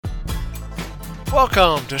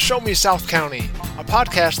Welcome to Show Me South County, a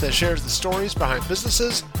podcast that shares the stories behind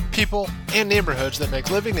businesses, people, and neighborhoods that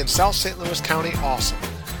make living in South St. Louis County awesome.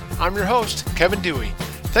 I'm your host, Kevin Dewey.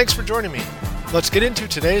 Thanks for joining me. Let's get into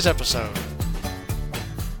today's episode.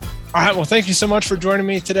 All right, well, thank you so much for joining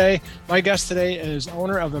me today. My guest today is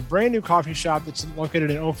owner of a brand new coffee shop that's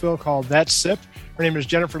located in Oakville called That's Sip. Her name is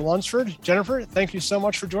Jennifer Lunsford. Jennifer, thank you so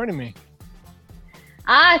much for joining me.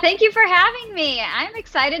 Thank you for having me. I'm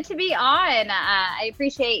excited to be on. I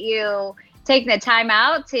appreciate you taking the time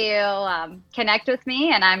out to connect with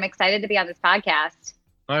me, and I'm excited to be on this podcast.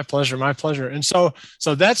 My pleasure. My pleasure. And so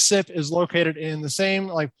That's Sip is located in the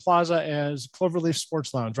same plaza as Cloverleaf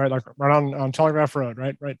Sports Lounge, right? Like right on Telegraph Road,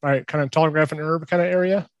 right? Right, kind of Telegraph and Herb kind of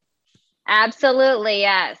area. Absolutely,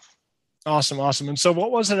 yes. Awesome. And so,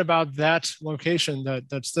 what was it about that location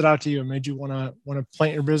that stood out to you and made you want to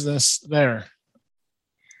plant your business there?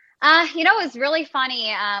 It was really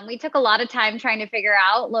funny. We took a lot of time trying to figure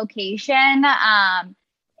out location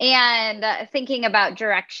and thinking about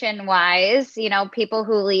direction wise. People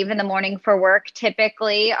who leave in the morning for work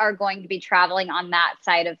typically are going to be traveling on that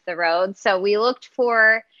side of the road. So we looked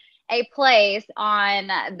for a place on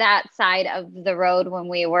that side of the road when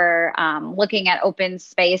we were looking at open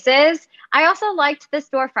spaces. I also liked the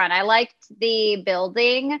storefront. I liked the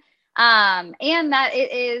building and that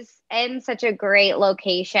it is in such a great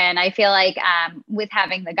location. I feel like with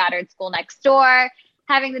having the Goddard School next door,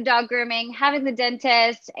 having the dog grooming, having the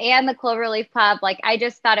dentist, and the Cloverleaf Pub, I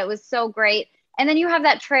just thought it was so great. And then you have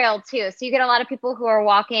that trail too. So you get a lot of people who are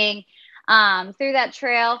walking through that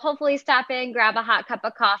trail, hopefully stop in, grab a hot cup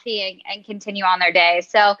of coffee and continue on their day.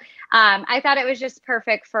 So I thought it was just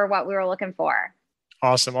perfect for what we were looking for.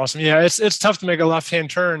 Awesome. Yeah, it's tough to make a left-hand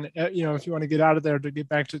turn, if you want to get out of there to get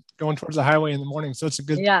back to going towards the highway in the morning. So it's a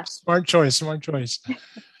good, smart choice.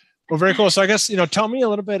 Well, very cool. So I guess, tell me a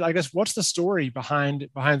little bit, what's the story behind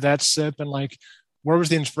That Sip and where was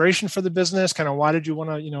the inspiration for the business? Kind of why did you want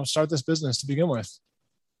to, start this business to begin with?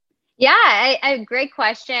 Yeah, a great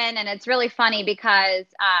question. And it's really funny because,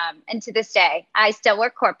 and to this day, I still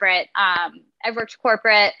work corporate. I've worked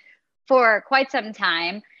corporate for quite some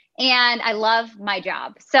time. And I love my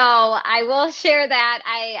job. So I will share that.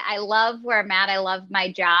 I love where I'm at. I love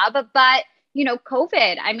my job. But,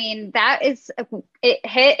 COVID, it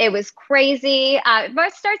hit. It was crazy. But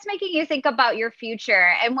it starts making you think about your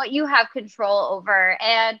future and what you have control over.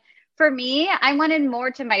 And for me, I wanted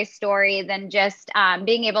more to my story than just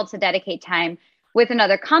being able to dedicate time with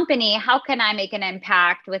another company. How can I make an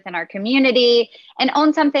impact within our community and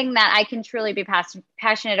own something that I can truly be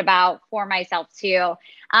passionate about for myself too?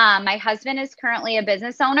 My husband is currently a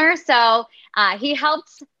business owner, so he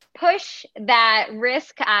helps push that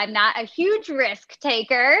risk. I'm not a huge risk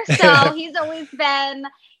taker, so he's been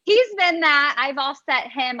that. I've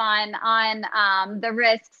offset him on the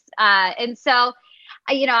risks, and so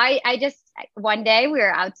I just one day we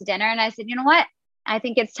were out to dinner and I said, you know what? I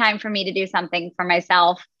think it's time for me to do something for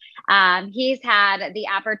myself. He's had the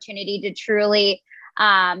opportunity to truly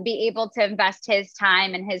be able to invest his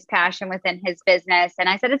time and his passion within his business. And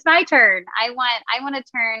I said, it's my turn. I want a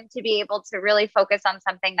turn to be able to really focus on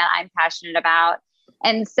something that I'm passionate about.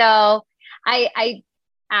 And so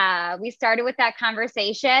we started with that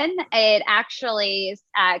conversation. It actually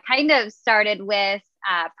kind of started with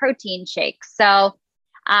protein shakes. So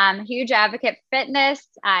huge advocate for fitness.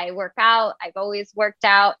 I work out. I've always worked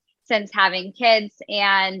out since having kids.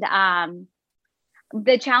 And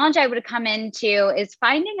the challenge I would come into is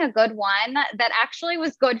finding a good one that actually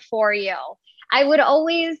was good for you. I would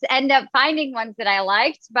always end up finding ones that I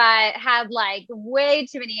liked, but had way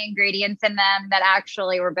too many ingredients in them that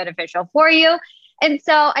actually were beneficial for you. And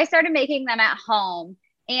so I started making them at home.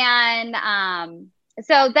 And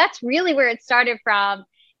so that's really where it started from.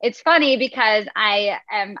 It's funny because I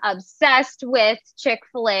am obsessed with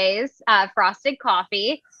Chick-fil-A's frosted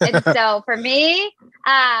coffee. And so for me,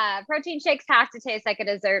 protein shakes have to taste like a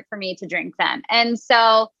dessert for me to drink them. And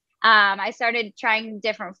so I started trying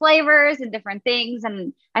different flavors and different things.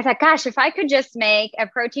 And I thought, gosh, if I could just make a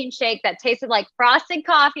protein shake that tasted like frosted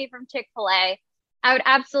coffee from Chick-fil-A, I would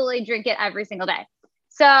absolutely drink it every single day.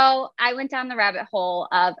 So I went down the rabbit hole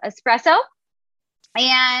of espresso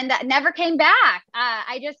and never came back.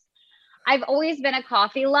 I've always been a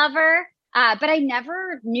coffee lover, but I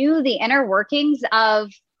never knew the inner workings of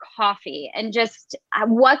coffee and just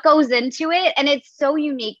what goes into it. And it's so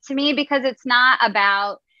unique to me because it's not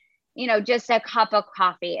about just a cup of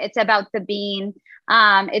coffee. It's about the bean.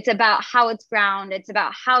 It's about how it's ground. It's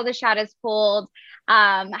about how the shot is pulled,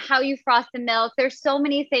 how you frost the milk. There's so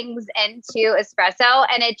many things into espresso,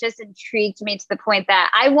 and it just intrigued me to the point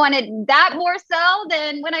that I wanted that more so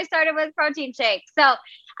than when I started with protein shakes. So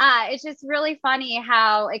it's just really funny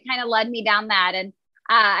how it kind of led me down that. And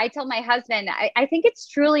I told my husband, I think it's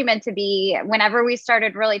truly meant to be. Whenever we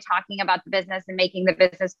started really talking about the business and making the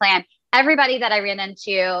business plan, everybody that I ran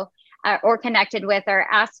into or connected with or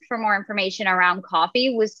asked for more information around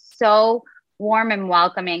coffee was so warm and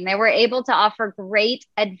welcoming. They were able to offer great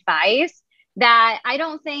advice that I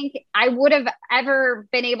don't think I would have ever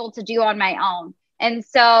been able to do on my own. And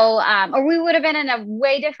so, or we would have been in a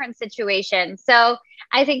way different situation. So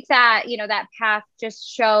I think that, that path just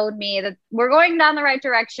showed me that we're going down the right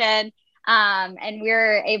direction. And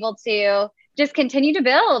we're able to just continue to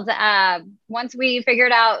build. Once we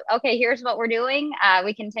figured out, okay, here's what we're doing,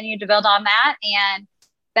 we continue to build on that. And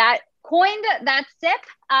that coined that sip.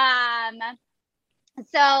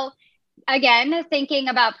 So again, thinking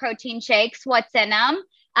about protein shakes, what's in them?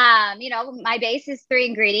 My base is 3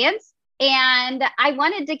 ingredients, and I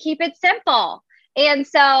wanted to keep it simple. And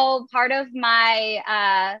so part of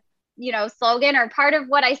my, slogan, or part of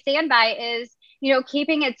what I stand by is,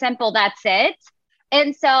 keeping it simple. That's it.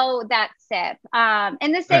 And so that's sip.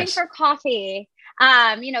 And the same for coffee.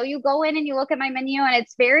 You go in and you look at my menu, and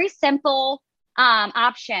it's very simple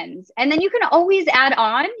options. And then you can always add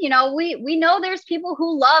on. We know there's people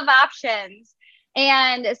who love options.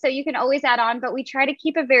 And so you can always add on, but we try to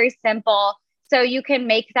keep it very simple so you can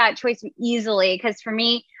make that choice easily. Because for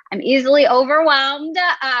me, I'm easily overwhelmed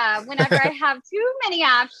whenever I have too many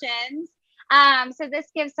options. So this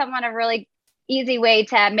gives someone a really easy way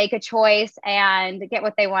to make a choice and get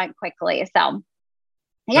what they want quickly. So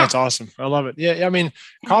yeah. That's awesome. I love it. Yeah. I mean,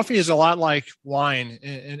 coffee is a lot like wine,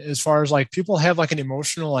 and as far as like people have like an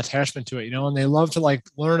emotional attachment to it, and they love to like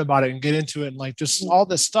learn about it and get into it, and like just all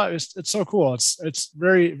this stuff. It's so cool. It's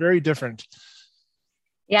very, very different.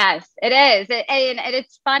 Yes, it is. And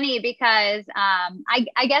it's funny because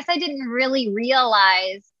I guess I didn't really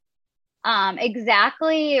realize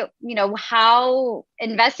exactly, how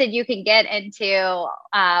invested you can get into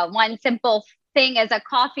one simple thing as a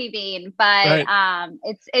coffee bean, but right.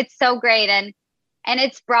 It's so great. And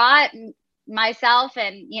it's brought myself,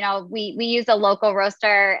 and, we use a local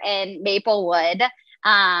roaster in Maplewood,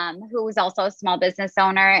 who was also a small business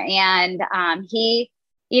owner. And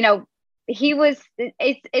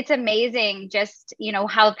it's amazing just,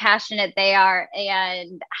 how passionate they are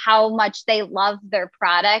and how much they love their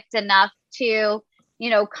product enough to,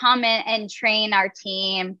 come in and train our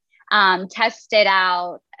team, test it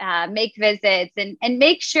out, make visits and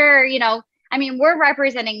make sure, we're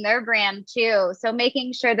representing their brand too. So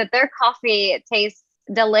making sure that their coffee tastes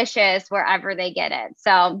delicious wherever they get it.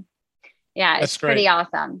 So yeah, it's pretty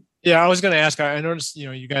awesome. Yeah, I was going to ask, I noticed,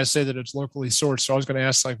 you guys say that it's locally sourced. So I was going to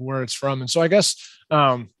ask like where it's from. And so I guess,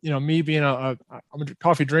 me being I'm a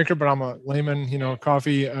coffee drinker, but I'm a layman,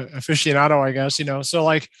 coffee aficionado, I guess, so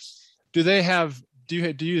like, do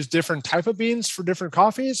you use different type of beans for different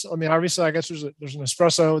coffees? I mean, obviously I guess there's an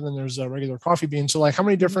espresso, and then there's a regular coffee bean. So like how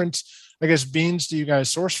many different, I guess, beans do you guys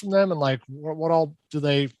source from them? And like, what all do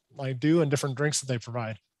they like do and different drinks that they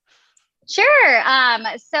provide? Sure.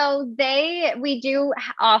 So we do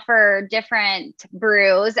offer different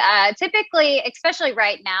brews. Typically, especially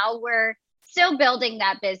right now, we're still building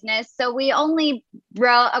that business. So we only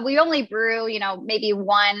brew, maybe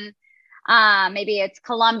one, maybe it's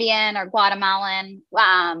Colombian or Guatemalan.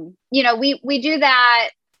 We do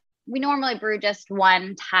that. We normally brew just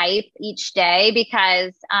one type each day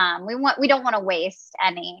because we don't want to waste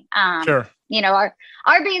any. Sure.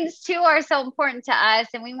 Our beans too are so important to us,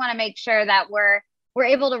 and we want to make sure that we're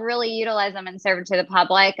able to really utilize them and serve it to the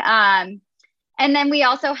public. And then we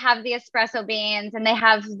also have the espresso beans, and they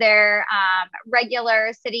have their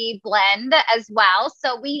regular city blend as well.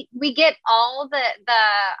 So we get all the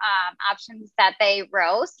options that they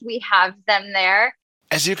roast. We have them there.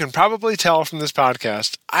 As you can probably tell from this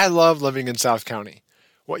podcast, I love living in South County.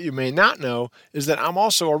 What you may not know is that I'm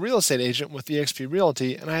also a real estate agent with eXp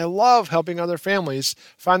Realty, and I love helping other families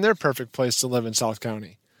find their perfect place to live in South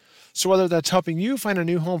County. So whether that's helping you find a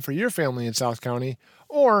new home for your family in South County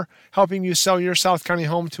or helping you sell your South County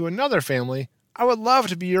home to another family, I would love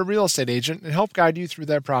to be your real estate agent and help guide you through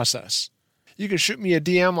that process. You can shoot me a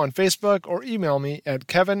DM on Facebook or email me at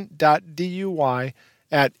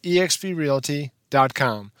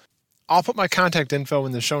kevin.duy@exprealty.com. I'll put my contact info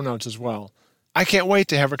in the show notes as well. I can't wait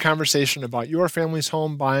to have a conversation about your family's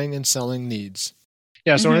home buying and selling needs.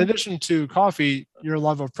 Yeah. So in Hmm. addition to coffee, your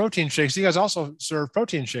love of protein shakes, you guys also serve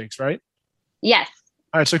protein shakes, right? Yes.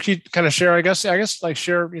 All right. So can you kind of share, I guess like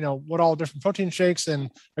share, what all different protein shakes and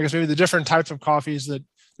I guess maybe the different types of coffees that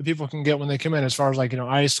the people can get when they come in as far as like,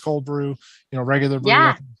 ice, cold brew, regular brew, that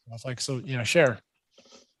Yeah. kind of stuff. Like, so, share.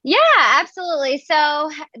 Yeah, absolutely. So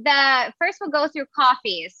the first we'll go through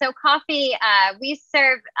coffee. So coffee, we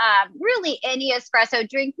serve really any espresso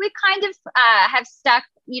drink. We kind of have stuck,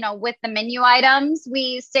 with the menu items.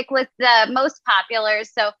 We stick with the most popular.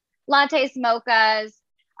 So lattes, mochas,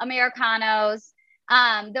 Americanos.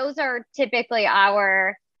 Those are typically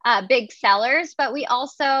our big sellers, but we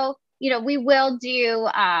also, we will do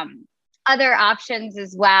other options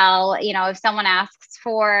as well. If someone asks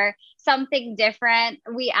for something different,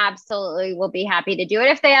 we absolutely will be happy to do it.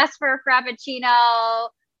 If they ask for a frappuccino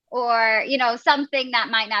or, something that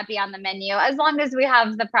might not be on the menu, as long as we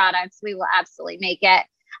have the products, we will absolutely make it.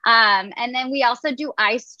 And then we also do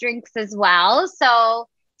ice drinks as well. So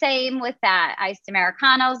same with that, iced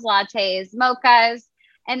Americanos, lattes, mochas.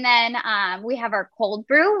 And then we have our cold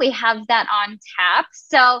brew. We have that on tap.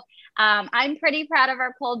 So I'm pretty proud of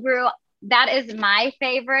our cold brew. That is my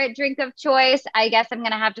favorite drink of choice. I guess I'm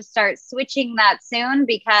going to have to start switching that soon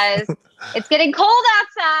because it's getting cold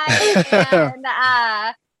outside and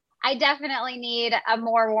I definitely need a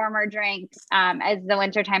more warmer drink as the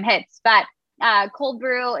wintertime hits. But cold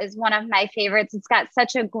brew is one of my favorites. It's got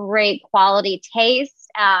such a great quality taste.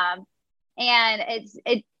 And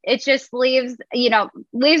it just leaves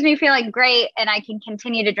me feeling great and I can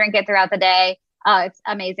continue to drink it throughout the day. It's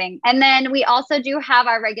amazing. And then we also do have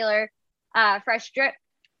our regular fresh drip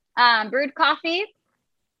brewed coffee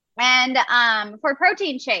and for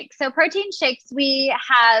protein shakes. So protein shakes, we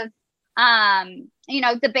have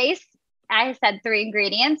the base. I said 3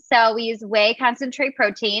 ingredients. So we use whey concentrate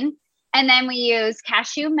protein, and then we use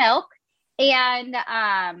cashew milk, and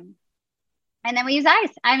then we use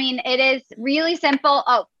ice. I mean, it is really simple.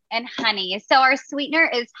 Oh, and honey. So our sweetener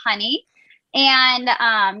is honey, and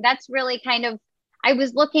that's really kind of. I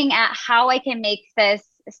was looking at how I can make this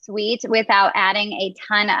sweet without adding a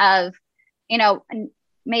ton of,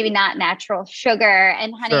 maybe not natural sugar.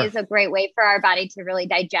 And honey Sure. is a great way for our body to really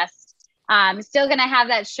digest. Still going to have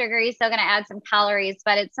that sugary, still going to add some calories,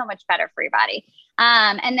 but it's so much better for your body.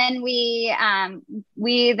 And then we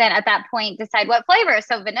then at that point decide what flavor.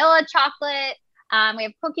 So vanilla, chocolate. We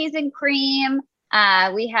have cookies and cream.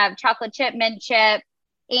 We have chocolate chip, mint chip.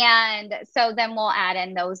 And so then we'll add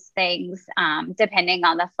in those things depending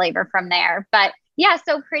on the flavor from there. But yeah,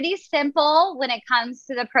 so pretty simple when it comes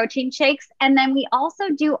to the protein shakes. And then we also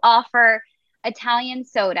do offer Italian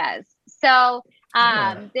sodas. So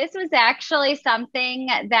Yeah. this was actually something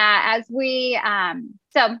that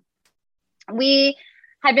so we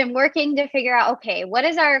had been working to figure out, okay, what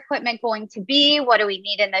is our equipment going to be? What do we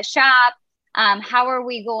need in the shop? How are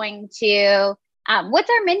we going to, what's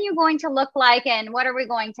our menu going to look like? And what are we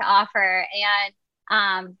going to offer?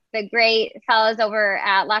 And the great fellows over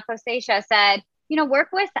at La Cosecha said, work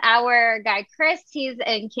with our guy, Chris. He's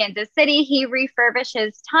in Kansas City. He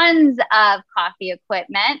refurbishes tons of coffee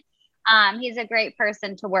equipment. He's a great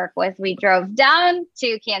person to work with. We drove down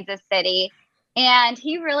to Kansas City and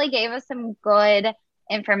he really gave us some good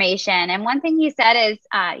information. And one thing he said is,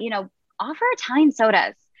 offer Italian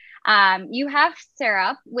sodas. You have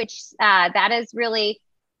syrup, which that is really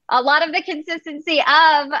a lot of the consistency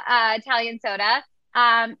of Italian soda.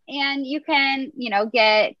 And you can,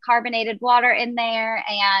 get carbonated water in there,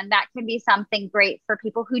 and that can be something great for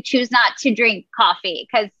people who choose not to drink coffee.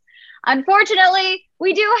 Because unfortunately,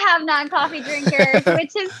 we do have non-coffee drinkers,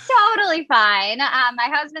 which is totally fine. My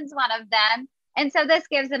husband's one of them. And so this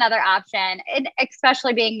gives another option, and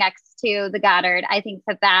especially being next to the Goddard, I think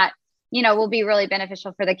that will be really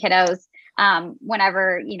beneficial for the kiddos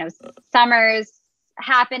whenever, summer's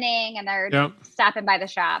happening and they're Yep. stopping by the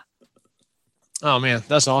shop. Oh man,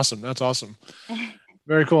 that's awesome. That's awesome.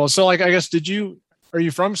 Very cool. So like, I guess, are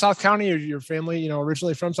you from South County or your family,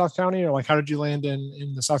 originally from South County, or like, how did you land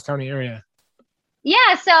in the South County area?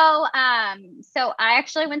 Yeah, so I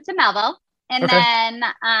actually went to Melville, and Okay. then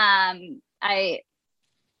I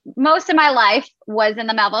most of my life was in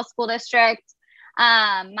the Melville School District.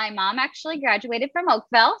 My mom actually graduated from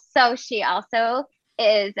Oakville, so she also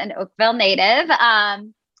is an Oakville native.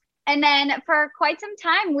 And then for quite some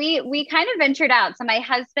time, we kind of ventured out. So my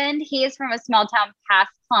husband, he is from a small town past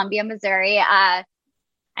Columbia, Missouri. I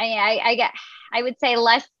would say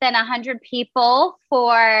less than 100 people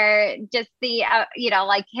for just the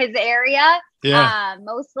like his area, Yeah.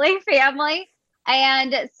 mostly family.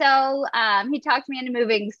 And so he talked me into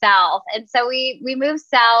moving south. And so we moved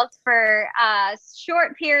south for a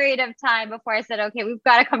short period of time before I said, okay, we've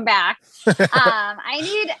got to come back.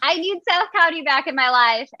 I need South County back in my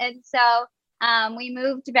life. And so we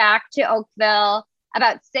moved back to Oakville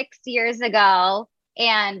about 6 years ago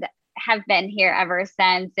and have been here ever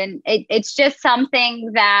since. And it's just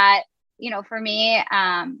something that, for me,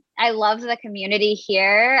 I love the community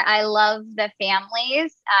here. I love the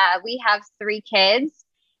families. We have 3 kids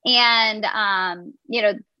and,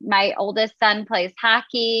 my oldest son plays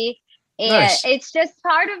hockey. And Nice. it's just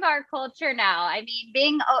part of our culture now. I mean,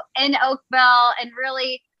 being in Oakville and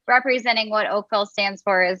really representing what Oakville stands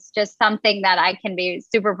for is just something that I can be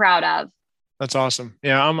super proud of. That's awesome.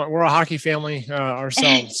 Yeah, we're a hockey family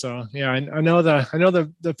ourselves. So yeah, I know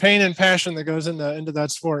the pain and passion that goes into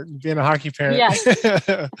that sport, being a hockey parent. Yes.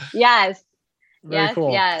 Yes. Very Yes.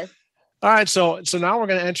 cool. Yes. All right, so now we're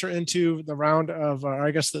going to enter into the round of,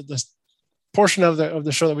 I guess the portion of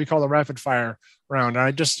the show that we call the rapid fire round. All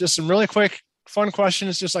right, just some really quick, fun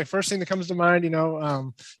questions, just like first thing that comes to mind.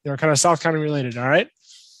 Kind of South County related. All right.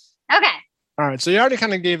 Okay. All right. So you already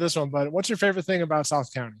kind of gave this one, but what's your favorite thing about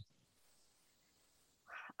South County?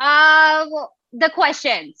 Well, the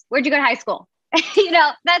questions. Where'd you go to high school?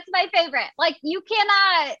 That's my favorite. Like, you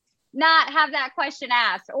cannot not have that question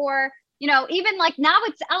asked, or even like now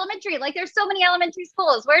it's elementary. Like, there's so many elementary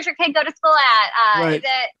schools. Where's your kid go to school at? Right. Is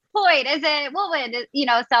it Floyd? Is it Woolwood?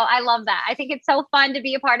 So I love that. I think it's so fun to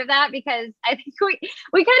be a part of that because I think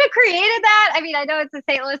we kind of created that. I mean, I know it's a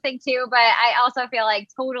St. Louis thing too, but I also feel like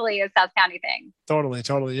totally a South County thing. Totally.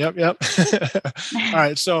 Yep. All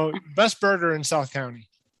right. So best burger in South County.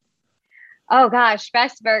 Oh gosh,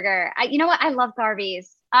 best burger. You know what? I love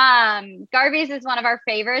Garvey's. Garvey's is one of our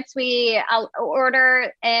favorites. We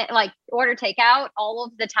order takeout all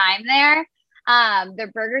of the time there.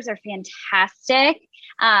 Their burgers are fantastic.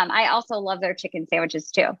 I also love their chicken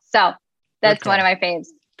sandwiches too. So that's one of my faves.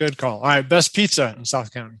 Good call. All right. Best pizza in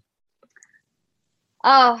South County.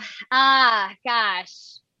 Oh,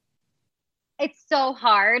 gosh. It's so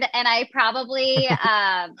hard. And I probably,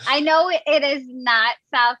 I know it is not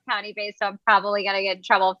South County based, so I'm probably going to get in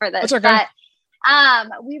trouble for this. That's okay.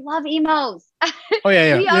 But we love emos. Oh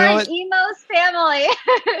yeah. We are an emos family.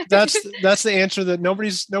 that's the answer that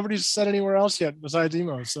nobody's said anywhere else yet besides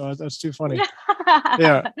emos. So that's too funny.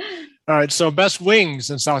 Yeah. All right. So best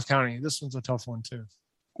wings in South County. This one's a tough one too.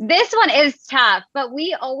 This one is tough, but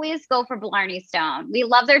we always go for Blarney Stone. We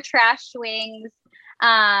love their trash wings.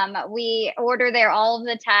 We order there all of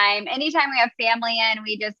the time. Anytime we have family in,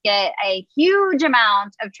 we just get a huge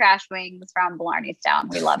amount of trash wings from Blarney Stone.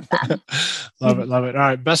 We love them. Love it. All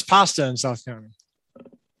right. Best pasta in South County.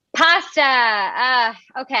 Pasta.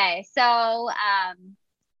 Okay. So,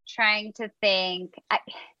 trying to think,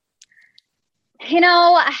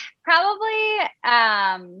 probably,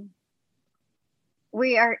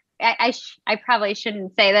 we are, I probably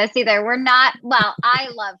shouldn't say this either. We're not, well, I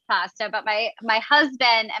love pasta, but my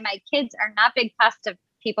husband and my kids are not big pasta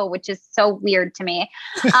people, which is so weird to me.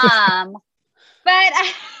 But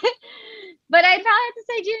I'd probably have to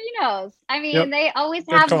say Giannino's. I mean, yep. They always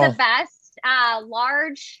have the best,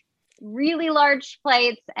 really large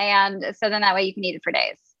plates. And so then that way you can eat it for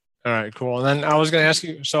days. All right, cool. And then I was going to ask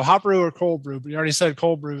you, so hot brew or cold brew, but you already said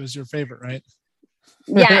cold brew is your favorite, right?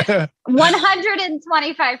 Yes,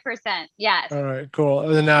 125%. Yes. All right, cool.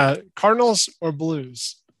 And then Cardinals or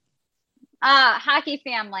Blues? Hockey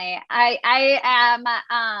family. I am,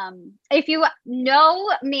 if you know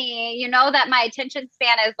me, you know that my attention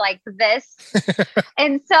span is like this.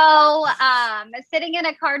 And so, sitting in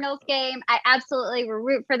a Cardinals game, I absolutely will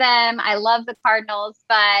root for them. I love the Cardinals,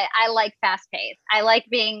 but I like fast pace. I like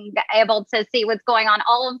being able to see what's going on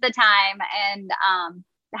all of the time and,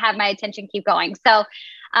 have my attention keep going. So,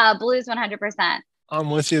 Blues 100%. I'm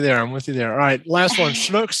with you there. All right. Last one,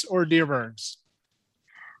 Schnucks or Dearborns?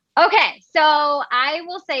 Okay, so I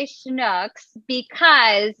will say Schnucks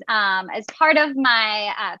because as part of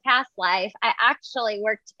my past life, I actually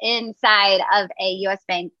worked inside of a U.S.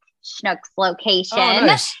 Bank Schnucks location. Oh,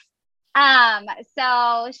 nice.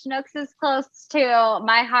 So Schnucks is close to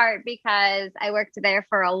my heart because I worked there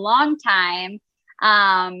for a long time.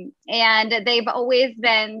 And they've always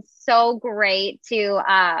been so great to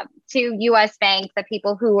U.S. Bank, the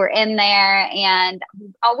people who were in there, and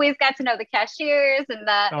always got to know the cashiers and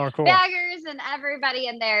the baggers and everybody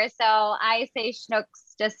in there. So I say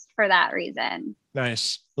Schnucks just for that reason.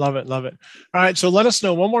 Nice. Love it. All right. So let us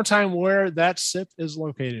know one more time where that SIP is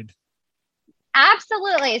located.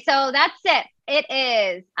 Absolutely. So that's it. It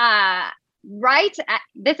is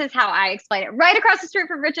this is how I explain it. Right across the street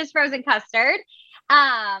from Rich's Frozen Custard.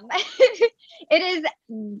 It is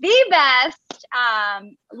the best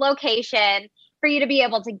location for you to be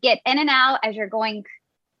able to get in and out as you're going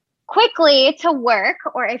quickly to work,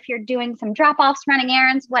 or if you're doing some drop-offs, running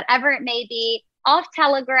errands, whatever it may be, off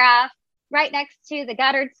Telegraph, right next to the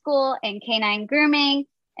Goddard School and Canine Grooming,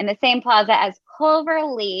 in the same plaza as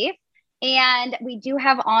Cloverleaf. And we do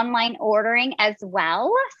have online ordering as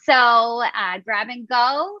well. So grab and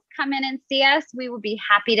go, come in and see us. We will be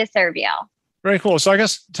happy to serve you. Very cool. So I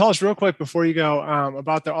guess tell us real quick before you go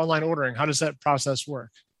about the online ordering. How does that process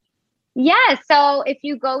work? Yeah. So if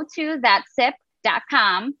you go to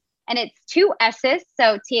thatsip.com, and it's 2 S's,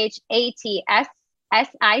 so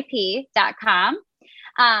THATSSIP.com.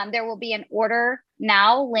 There will be an order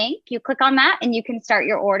now link. You click on that and you can start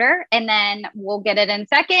your order, and then we'll get it in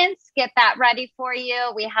seconds, get that ready for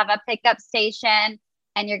you. We have a pickup station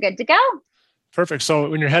and you're good to go. Perfect. So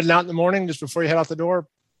when you're heading out in the morning, just before you head out the door,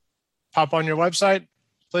 pop on your website,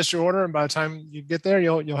 place your order, and by the time you get there,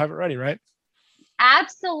 you'll have it ready, right?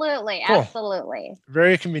 Absolutely. Cool. Absolutely.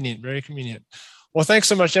 Very convenient. Very convenient. Well, thanks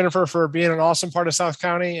so much, Jennifer, for being an awesome part of South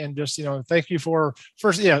County, and just, thank you for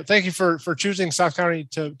choosing South County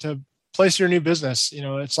to place your new business.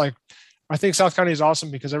 It's like, I think South County is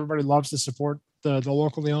awesome because everybody loves to support the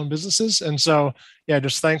locally owned businesses. And so,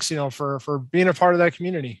 just thanks, for being a part of that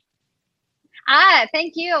community.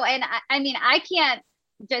 Thank you. And I can't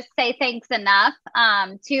just say thanks enough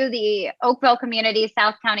to the Oakville community,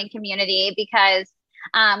 South County community, because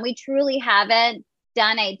we truly haven't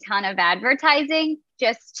done a ton of advertising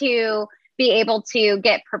just to be able to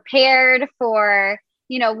get prepared for,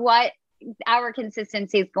 what our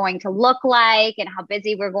consistency is going to look like and how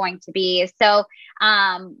busy we're going to be. So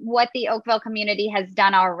what the Oakville community has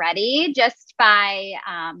done already, just by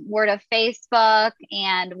word of Facebook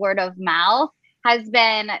and word of mouth, has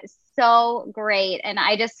been so great. And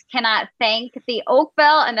I just cannot thank the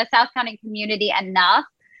Oakville and the South County community enough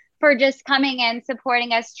for just coming in,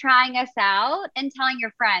 supporting us, trying us out, and telling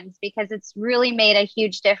your friends, because it's really made a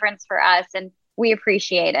huge difference for us and we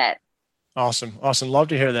appreciate it. Awesome. Love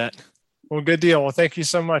to hear that. Well, good deal. Well, thank you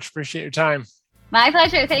so much. Appreciate your time. My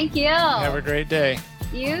pleasure. Thank you. Have a great day.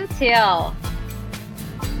 You too.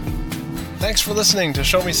 Thanks for listening to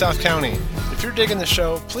Show Me South County. If you're digging the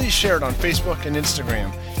show, please share it on Facebook and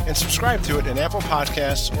Instagram, and subscribe to it in Apple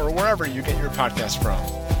Podcasts or wherever you get your podcasts from.